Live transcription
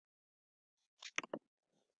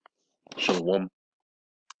Shalom,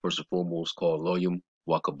 first and foremost, called Loyum,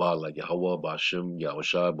 Wakabala, Yahweh, Bashim,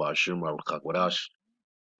 Yahushai, Bashim, Rabakwadash.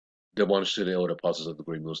 Double honors to the elder apostles of the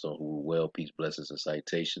great millstone who rule well, peace, blessings, and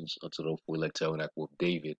salutations unto the full elect tabernacle of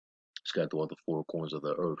David, scattered throughout the four corners of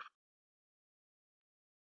the earth.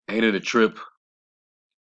 Ain't it a trip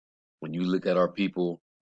when you look at our people,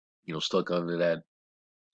 stuck under that,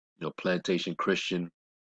 plantation Christian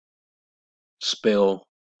spell?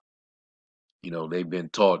 They've been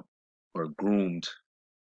taught or groomed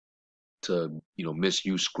to,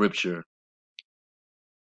 misuse scripture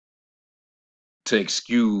to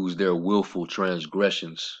excuse their willful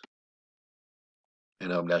transgressions.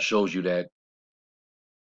 And that shows you that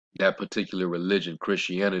that particular religion,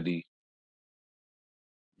 Christianity,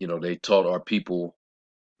 they taught our people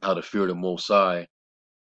how to fear the Most High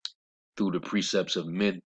through the precepts of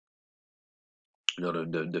men.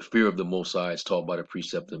 The fear of the Most High is taught by the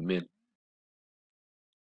precept of men.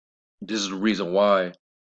 This is the reason why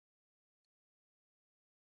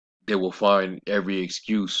they will find every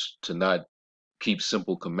excuse to not keep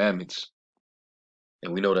simple commandments.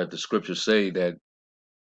 And we know that the scriptures say that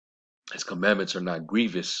his commandments are not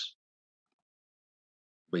grievous.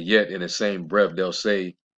 But yet, in the same breath, they'll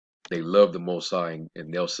say they love the Most High,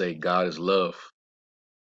 and they'll say God is love.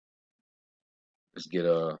 Let's get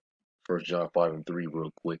 1 John 5:3 real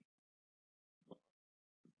quick.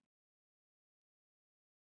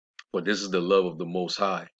 For this is the love of the Most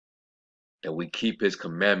High, that we keep his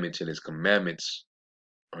commandments, and his commandments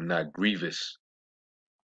are not grievous.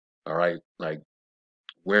 All right, like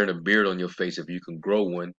wearing a beard on your face if you can grow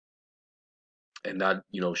one, and not,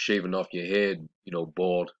 shaving off your head,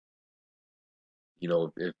 bald,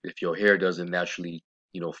 if your hair doesn't naturally,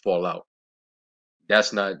 fall out.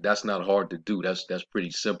 That's not hard to do. That's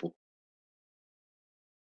pretty simple.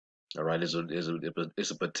 All right,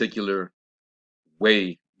 it's a particular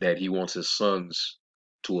way that he wants his sons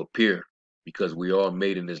to appear, because we are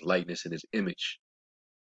made in his likeness and his image.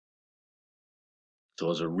 So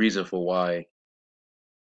there's a reason for why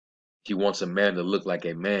he wants a man to look like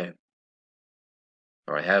a man.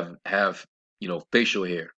 All right, have facial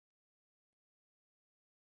hair.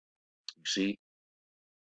 You see,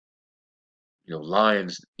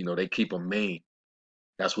 lions, they keep a mane.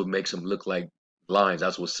 That's what makes them look like lions.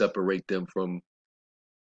 That's what separate them from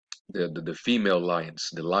the female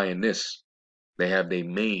lions, the lioness. They have their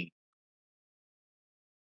mane.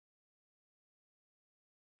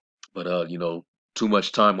 But too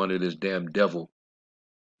much time under this damn devil.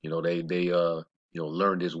 They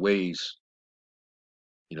learned his ways.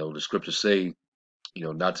 The scriptures say,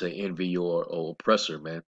 not to envy your oppressor,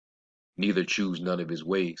 man. Neither choose none of his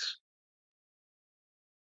ways.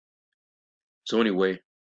 So anyway,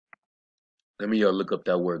 let me look up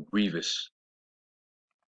that word grievous.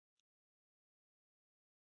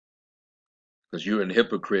 Because you're a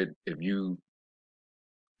hypocrite if you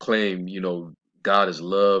claim, God is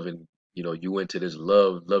love, and, you into this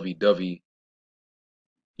lovey-dovey,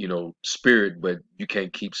 spirit, but you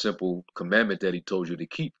can't keep simple commandment that he told you to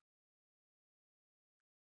keep.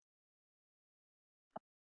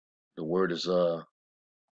 The word is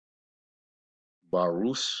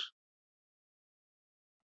barus.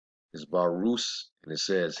 It's barus, and it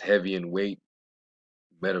says heavy in weight,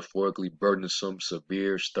 metaphorically burdensome,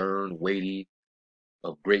 severe, stern, weighty,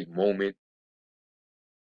 of great moment.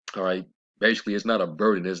 All right. Basically, it's not a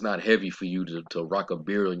burden. It's not heavy for you to rock a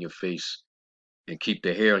beard on your face and keep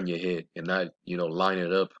the hair on your head and not, line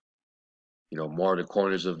it up, mar the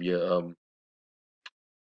corners of your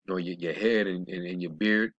your head and your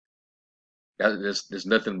beard. There's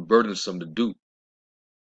nothing burdensome to do.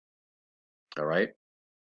 All right.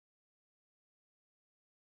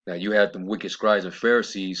 Now you had them wicked scribes and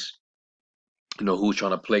Pharisees, who's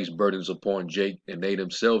trying to place burdens upon Jake, and they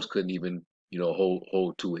themselves couldn't even,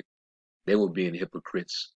 hold to it. They were being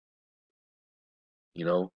hypocrites, you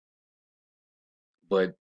know.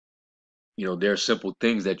 But there are simple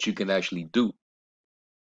things that you can actually do.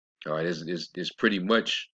 All right, it's pretty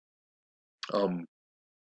much um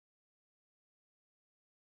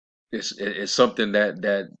it's something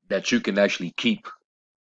that you can actually keep.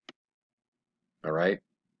 All right,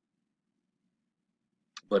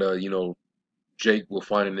 but Jake will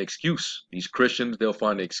find an excuse. These Christians, they'll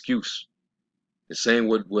find an excuse. The same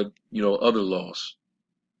with other laws.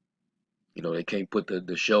 They can't put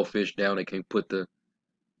the shellfish down. They can't put the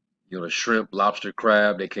shrimp, lobster,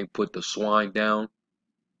 crab. They can't put the swine down.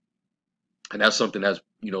 And that's something that's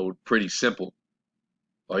pretty simple.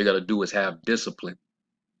 All you got to do is have discipline,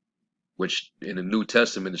 which in the New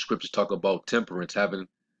Testament the scriptures talk about temperance, having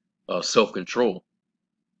self-control.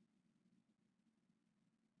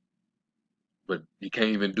 but you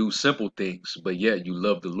can't even do simple things, but yet you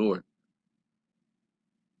love the Lord.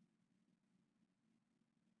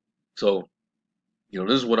 So,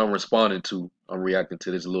 this is what I'm responding to. I'm reacting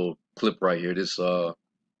to this little clip right here. This little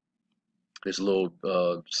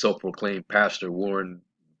self-proclaimed pastor, Warren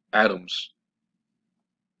Adams.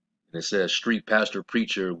 And it says, street pastor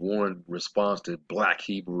preacher Warren responds to black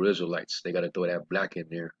Hebrew Israelites. They got to throw that black in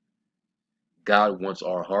there. God wants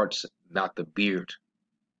our hearts, not the beard.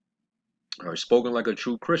 All right, spoken like a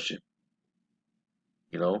true Christian.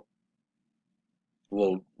 Well,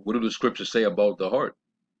 what do the scriptures say about the heart?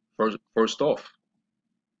 First off,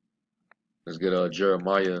 let's get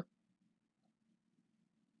Jeremiah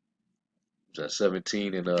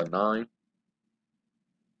 17 and 9.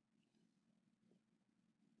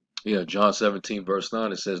 Yeah, John 17 verse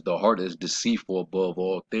 9. It says, the heart is deceitful above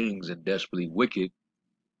all things and desperately wicked.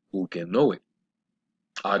 Who can know it?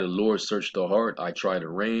 I, the Lord, search the heart. I try the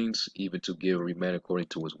reins, even to give every man according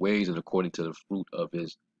to his ways and according to the fruit of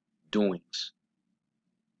his doings.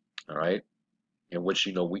 All right, and which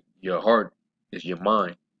your heart is your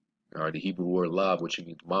mind. All right, the Hebrew word lav, which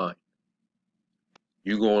means mind.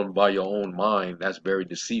 You going by your own mind, that's very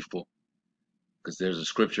deceitful. Because there's a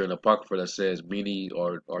scripture in the Apocrypha that says many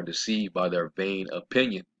are deceived by their vain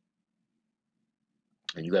opinion.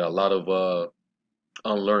 And you got a lot of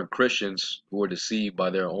unlearned Christians who are deceived by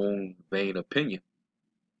their own vain opinion.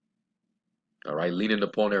 All right, leaning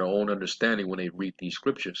upon their own understanding when they read these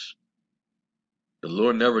scriptures. The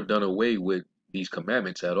Lord never done away with these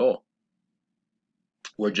commandments at all.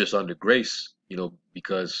 We're just under grace,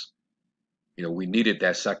 because we needed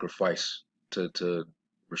that sacrifice to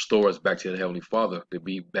restore us back to the Heavenly Father, to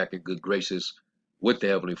be back in good graces with the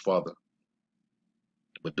Heavenly Father.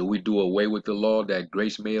 But do we do away with the law that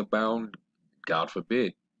grace may abound? God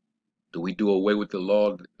forbid. Do we do away with the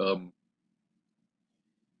law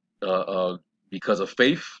because of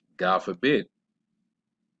faith? God forbid.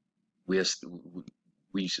 We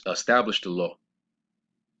established the law.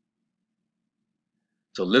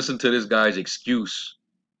 So listen to this guy's excuse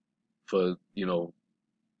for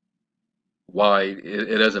why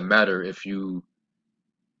it doesn't matter if you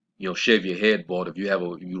shave your head bald, if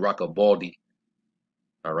you rock a baldy.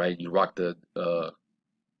 All right, you rock the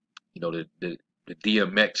the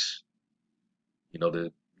DMX,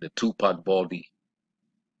 the Tupac baldy.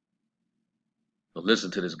 So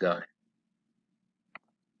listen to this guy.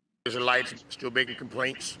 Israelites still making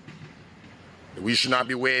complaints that we should not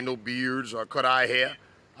be wearing no beards or cut our hair.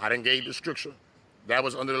 I didn't gave the scripture. That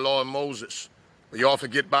was under the law of Moses. But y'all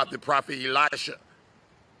forget about the prophet Elisha.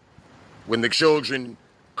 When the children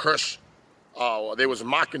cursed, they was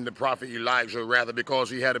mocking the prophet Elijah, rather, because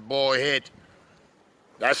he had a bald head.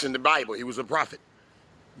 That's in the Bible. He was a prophet.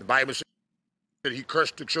 The Bible said that he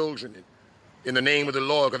cursed the children in the name of the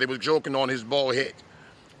Lord because they was joking on his bald head.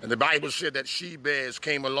 And the Bible said that she-bears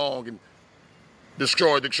came along and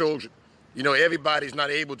destroyed the children. Everybody's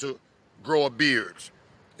not able to grow a beard.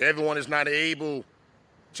 Everyone is not able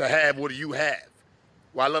to have what you have.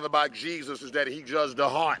 What I love about Jesus is that he judged the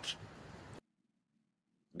heart.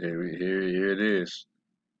 Here it is.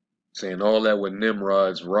 Saying all that with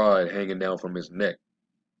Nimrod's rod hanging down from his neck.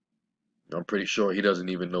 I'm pretty sure he doesn't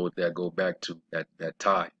even know what that go back to, that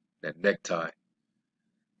tie, that necktie.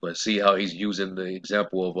 But see how he's using the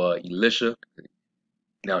example of Elisha.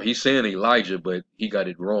 Now he's saying Elijah, but he got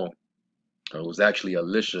it wrong. It was actually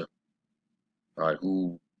Elisha, all right,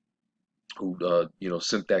 who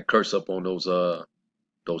sent that curse up on those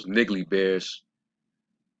niggly bears,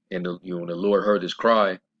 and the Lord heard his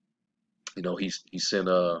cry. He sent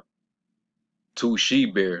 2 she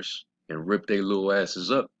bears and ripped their little asses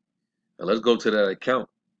up. Now let's go to that account.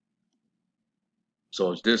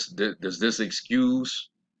 So does this excuse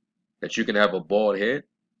that you can have a bald head?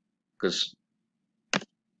 Because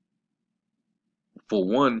for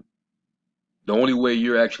one, the only way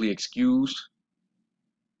you're actually excused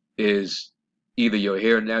is either your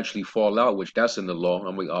hair naturally fall out, which that's in the law.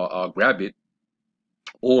 I'll grab it,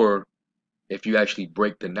 or if you actually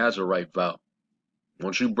break the Nazarite vow.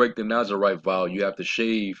 Once you break the Nazarite vow, you have to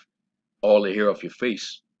shave all the hair off your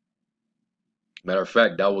face. Matter of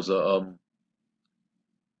fact, that was a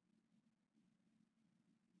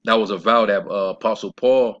vow that Apostle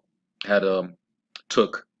Paul had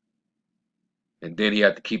took, and then he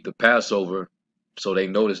had to keep the Passover, so they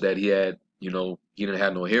noticed that he didn't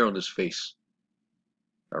have no hair on his face.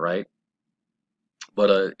 All right,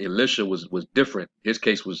 but Elisha was different. His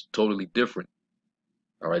case was totally different.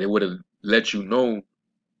 All right, it would have let you know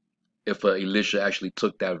if Elisha actually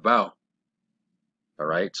took that vow. All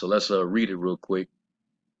right, so let's read it real quick.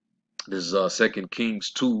 This is 2 Kings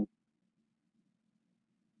 2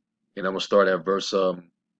 and I'm gonna start at verse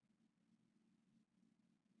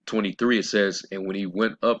 23. It says, "And when he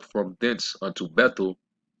went up from thence unto Bethel,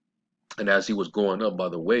 and as he was going up by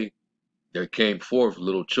the way, there came forth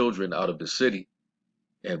little children out of the city,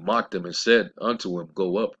 and mocked him, and said unto him,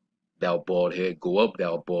 Go up, thou bald head, go up,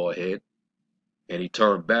 thou bald head. And he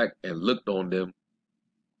turned back and looked on them,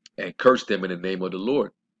 and cursed them in the name of the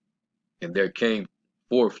Lord. And there came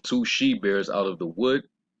forth 2 she bears out of the wood,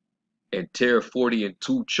 and tear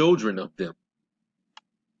 42 children of them."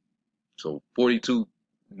 So 42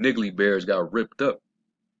 niggly bears got ripped up.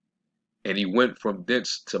 "And he went from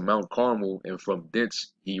thence to Mount Carmel, and from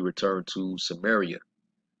thence he returned to Samaria."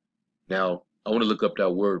 Now, I want to look up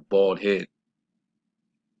that word bald head.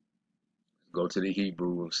 Go to the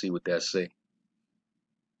Hebrew and see what that say.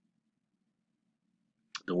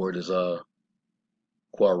 The word is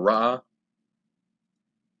quara,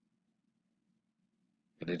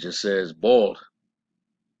 and it just says bald.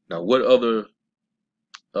 Now, what other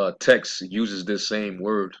text uses this same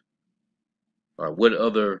word? Or what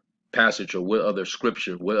other passage, or what other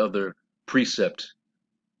scripture, what other precept?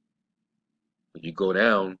 When you go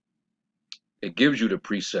down, it gives you the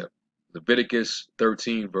precept. Leviticus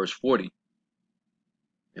 13 verse 40.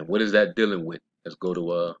 And what is that dealing with? Let's go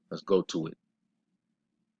to it.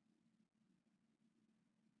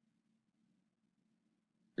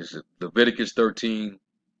 This is Leviticus 13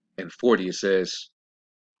 and 40. It says,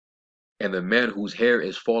 "And the man whose hair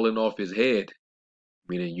is fallen off his head,"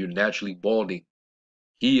 meaning you're naturally balding,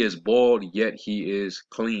 "he is bald, yet he is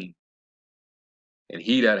clean. And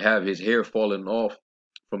he that have his hair fallen off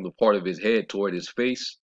from the part of his head toward his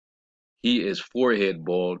face, he is forehead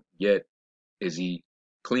bald, yet is he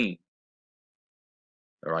clean."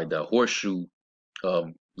 All right, the horseshoe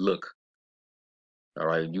look. All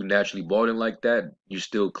right, you naturally balding like that, you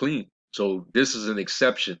still clean. So this is an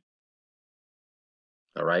exception.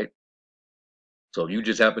 All right. So if you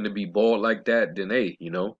just happen to be bald like that, then hey,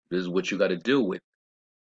 this is what you got to deal with.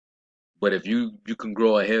 But if you can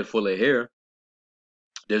grow a head full of hair,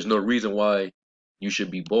 there's no reason why you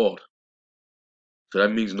should be bald. So that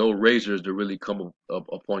means no razors to really come up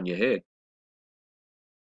upon your head.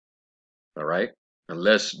 All right,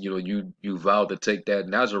 unless you vow to take that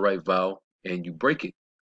Nazarite vow and you break it,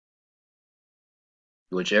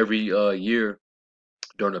 which every year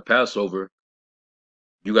during the Passover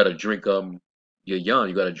you got to drink your yan,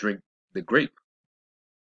 you got to drink the grape,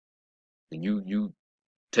 and you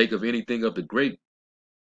take of anything of the grape,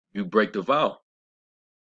 you break the vow.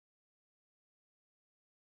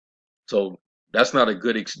 So that's not a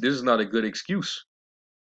good. This is not a good excuse.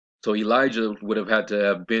 So Elijah would have had to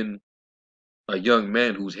have been a young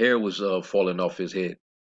man whose hair was falling off his head.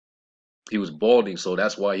 He was balding, so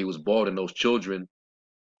that's why he was balding. Those children,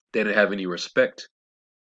 they didn't have any respect.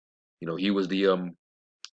 He was the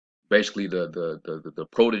basically the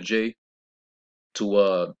protege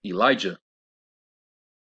to Elijah.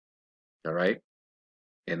 All right,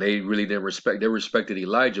 and they really didn't respect. They respected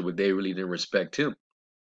Elijah, but they really didn't respect him.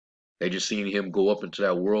 They just seen him go up into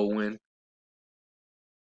that whirlwind.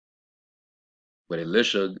 But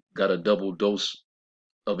Elisha got a double dose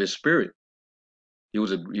of his spirit. He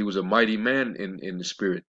was a mighty man in the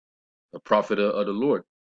spirit, a prophet of the Lord.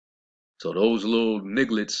 So those little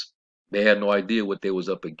nigglets, they had no idea what they was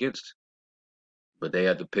up against, but they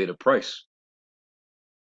had to pay the price.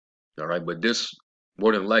 All right, but this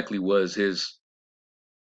more than likely was his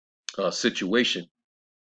situation.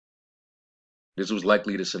 This was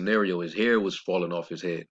likely the scenario. His hair was falling off his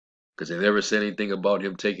head because they never said anything about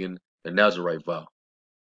him taking the Nazarite vow.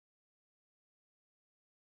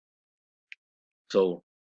 So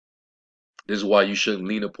this is why you shouldn't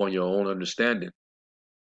lean upon your own understanding.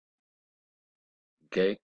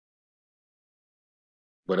 Okay.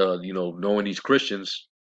 But knowing these Christians,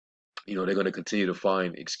 they're going to continue to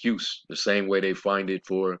find excuse the same way they find it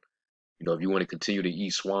for, if you want to continue to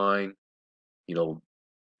eat swine,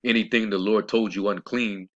 anything the Lord told you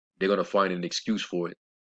unclean, they're going to find an excuse for it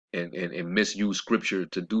and misuse scripture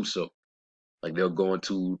to do so. Like they'll go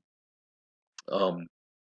into, when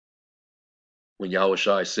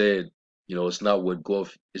Yahushua said, it's not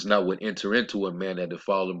what enter into a man that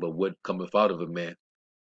defile him, but what cometh out of a man.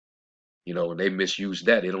 And they misuse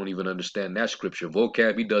that. They don't even understand that scripture.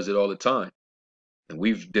 Vocab, he does it all the time. And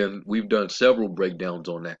we've done several breakdowns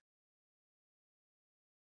on that.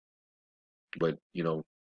 But,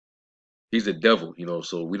 he's the devil,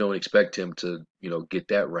 so we don't expect him to, get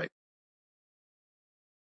that right.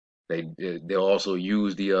 They'll also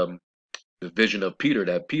use the vision of Peter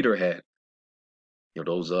that Peter had.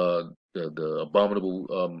 Those the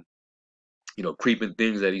abominable creeping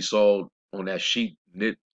things that he saw on that sheet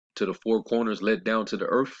knit to the four corners, let down to the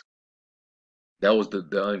earth. That was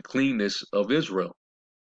the uncleanness of Israel.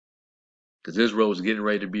 Because Israel was getting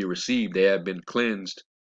ready to be received. They had been cleansed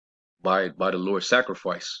by the Lord's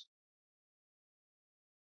sacrifice.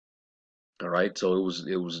 All right. So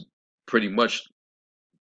it was pretty much,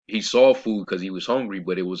 he saw food because he was hungry,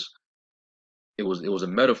 but it was a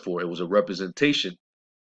metaphor. It was a representation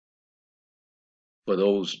for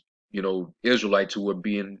those, Israelites who were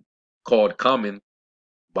being called common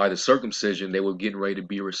by the circumcision. They were getting ready to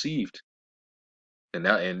be received. And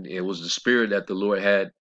it was the spirit that the Lord had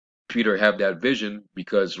Peter have that vision,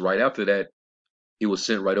 because right after that, he was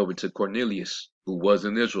sent right over to Cornelius, who was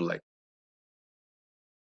an Israelite.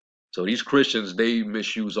 So these Christians, they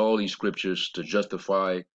misuse all these scriptures to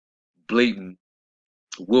justify blatant,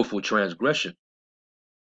 willful transgression.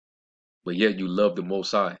 But yet you love the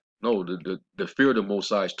Most High. No, the fear of the Most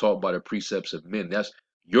High is taught by the precepts of men. That's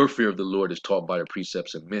your fear of the Lord is taught by the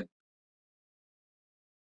precepts of men.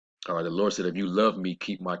 All right, the Lord said, if you love me,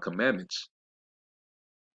 keep my commandments.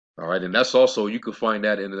 All right, and that's also, you can find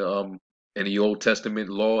that in the Old Testament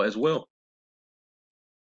law as well.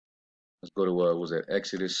 Let's go to was it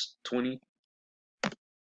Exodus 20?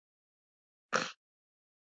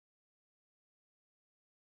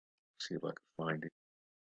 See if I can find it.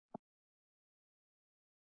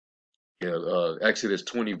 Yeah, Exodus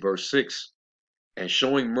 20 verse 6. And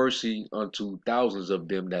showing mercy unto thousands of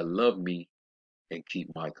them that love me and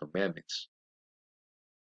keep my commandments.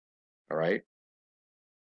 All right.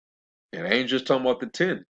 And I ain't just talking about the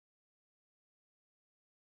 10.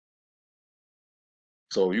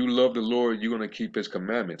 So if you love the Lord, you're going to keep his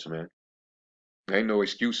commandments, man. There ain't no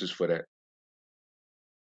excuses for that.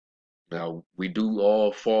 Now, we do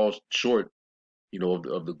all fall short,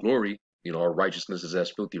 of the glory. Our righteousness is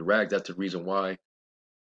as filthy rags. That's the reason why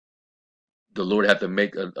the Lord had to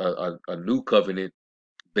make a new covenant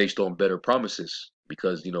based on better promises,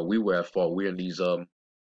 because, we were at fault. We're in these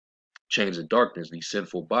chains of darkness, these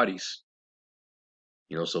sinful bodies.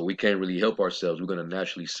 So we can't really help ourselves. We're going to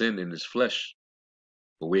naturally sin in this flesh.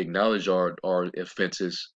 But we acknowledge our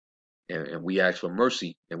offenses, and we ask for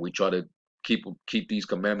mercy, and we try to keep these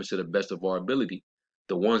commandments to the best of our ability.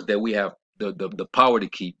 The ones that we have the power to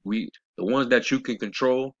keep, the ones that you can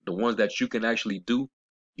control, the ones that you can actually do,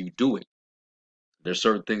 you do it. There's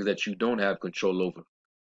certain things that you don't have control over.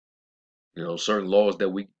 Certain laws that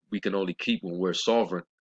we can only keep when we're sovereign,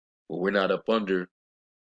 when we're not up under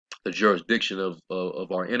the jurisdiction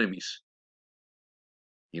of our enemies.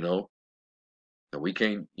 And we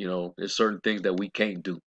can't, there's certain things that we can't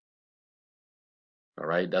do. All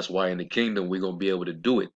right. That's why in the kingdom we're gonna be able to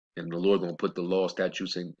do it. And the Lord gonna put the law,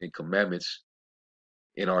 statutes, and commandments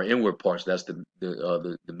in our inward parts. That's the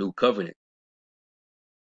new covenant.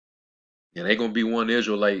 And ain't gonna be one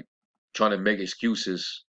Israelite trying to make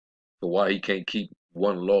excuses for why he can't keep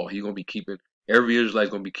one law. He gonna be keeping every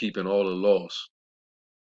Israelite's gonna be keeping all the laws.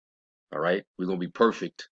 All right. We're gonna be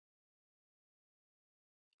perfect.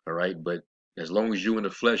 All right. But as long as you in the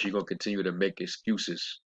flesh, you're gonna continue to make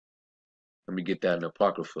excuses. Let me get that in the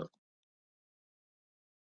Apocrypha.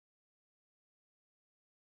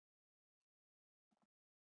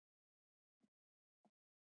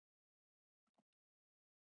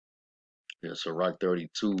 Yeah, so Sirach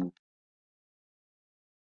 32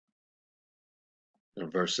 in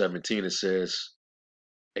verse 17, it says,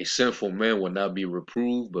 a sinful man will not be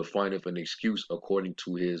reproved, but findeth an excuse according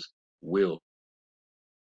to his will.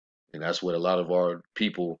 And that's what a lot of our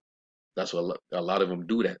people, that's what a lot of them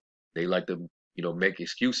do that. They like to, make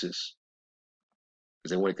excuses because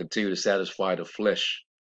they want to continue to satisfy the flesh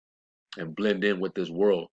and blend in with this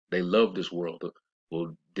world. They love this world.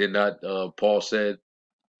 Well, did not Paul said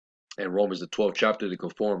in Romans the 12th chapter to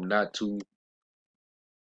conform not to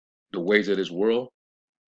the ways of this world?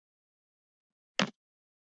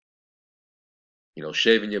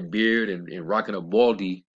 Shaving your beard and rocking a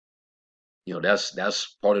baldy,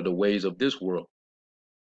 that's part of the ways of this world.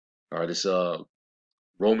 All right, it's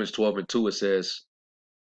Romans 12:2, it says,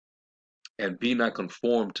 and be not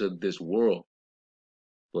conformed to this world,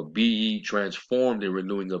 but be ye transformed in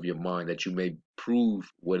renewing of your mind, that you may prove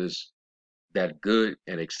what is that good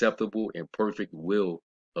and acceptable and perfect will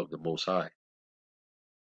of the Most High.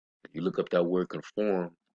 If you look up that word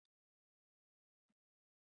conform,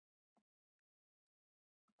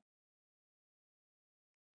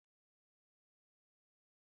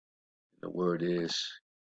 the word is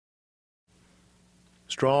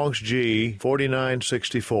Strong's G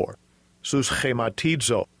 4964.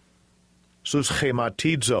 Suschematizo.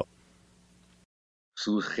 Suschematizo.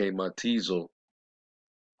 suschematizo,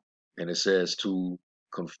 and it says to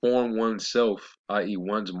conform oneself, i.e.,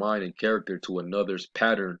 one's mind and character, to another's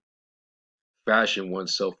pattern, fashion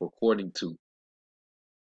oneself according to.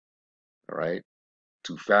 All right.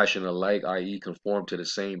 To fashion alike, i.e., conform to the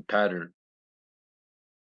same pattern.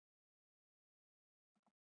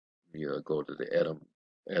 You go to the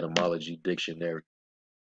etymology dictionary.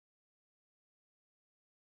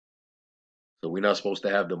 So we're not supposed to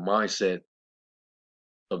have the mindset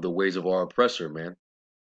of the ways of our oppressor, man.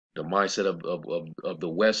 The mindset of the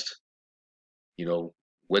West, you know,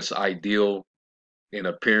 what's ideal in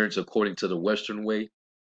appearance according to the Western way.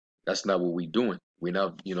 That's not what we're doing. We're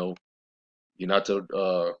not, you're not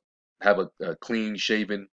to have a clean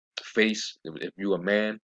shaven face if you're a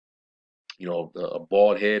man, a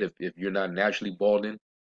bald head if you're not naturally balding.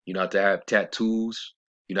 You're not to have tattoos.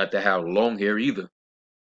 You're not to have long hair either.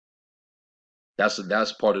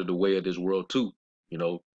 That's part of the way of this world too. You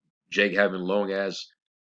know, Jake having long ass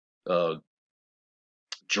uh,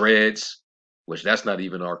 dreads, which that's not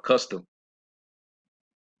even our custom.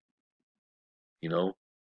 You know,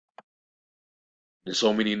 there's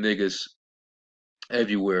so many niggas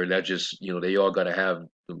everywhere that just they all gotta have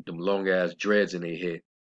them long ass dreads in their head,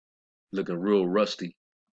 looking real rusty.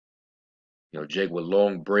 Jake with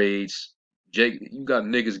long braids. Jake, you got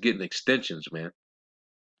niggas getting extensions, man.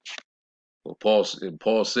 Well, Paul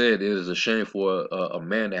said it is a shame for a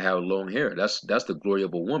man to have long hair. That's the glory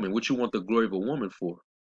of a woman. What you want the glory of a woman for?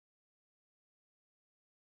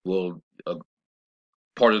 Well,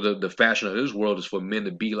 part of the fashion of this world is for men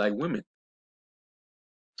to be like women.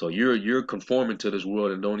 So you're conforming to this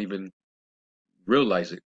world and don't even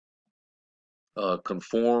realize it.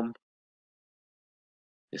 Conform.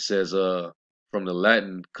 It says from the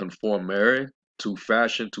Latin conformare, to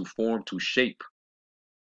fashion, to form, to shape.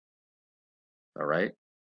 All right.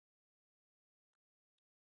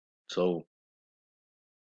 So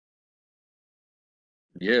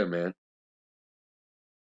yeah, man.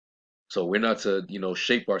 So we're not to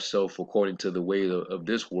shape ourselves according to the way of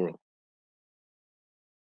this world.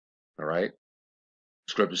 All right.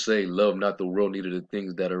 Scriptures say, "Love not the world, neither the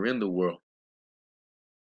things that are in the world."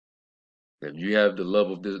 If you have the love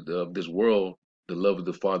of this world, the love of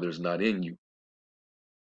the Father is not in you.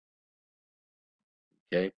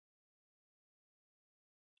 Okay.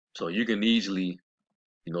 So you can easily,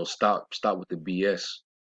 stop with the BS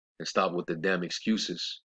and stop with the damn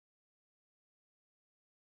excuses.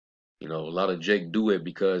 A lot of Jake do it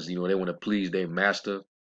because they want to please their master,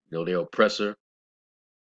 their oppressor,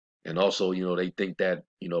 and also they think that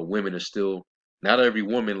women are still. Not every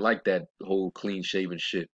woman like that whole clean shaven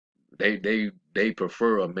shit. They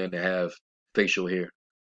prefer a man to have facial hair.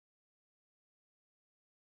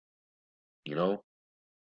 You know,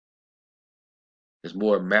 it's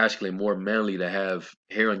more masculine, more manly to have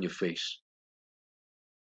hair on your face.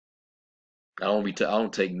 I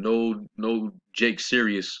don't take no Jake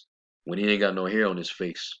serious when he ain't got no hair on his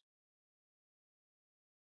face.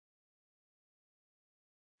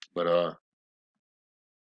 But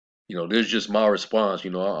this is just my response.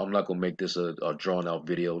 I'm not gonna make this a drawn out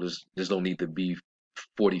video. This don't need to be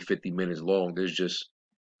 40, 50 minutes long. I just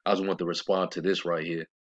want to respond to this right here.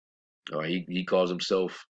 All right, he calls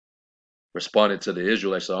himself responding to the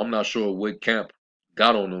Israelites. So I'm not sure what camp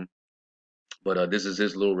got on him, but this is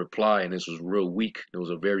his little reply, and this was real weak. It was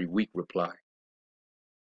a very weak reply.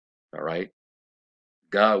 All right.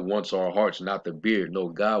 God wants our hearts, not the beard. No,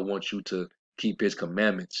 God wants you to keep his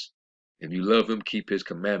commandments. If you love him, keep his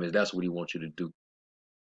commandments. That's what he wants you to do.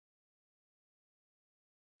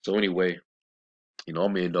 So anyway, I'm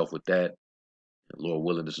gonna end off with that. Lord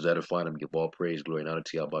willing, this is edifying. I'm give all praise, glory, and honor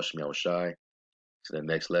to Yahweh Shai. To the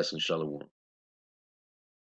next lesson, Shalom.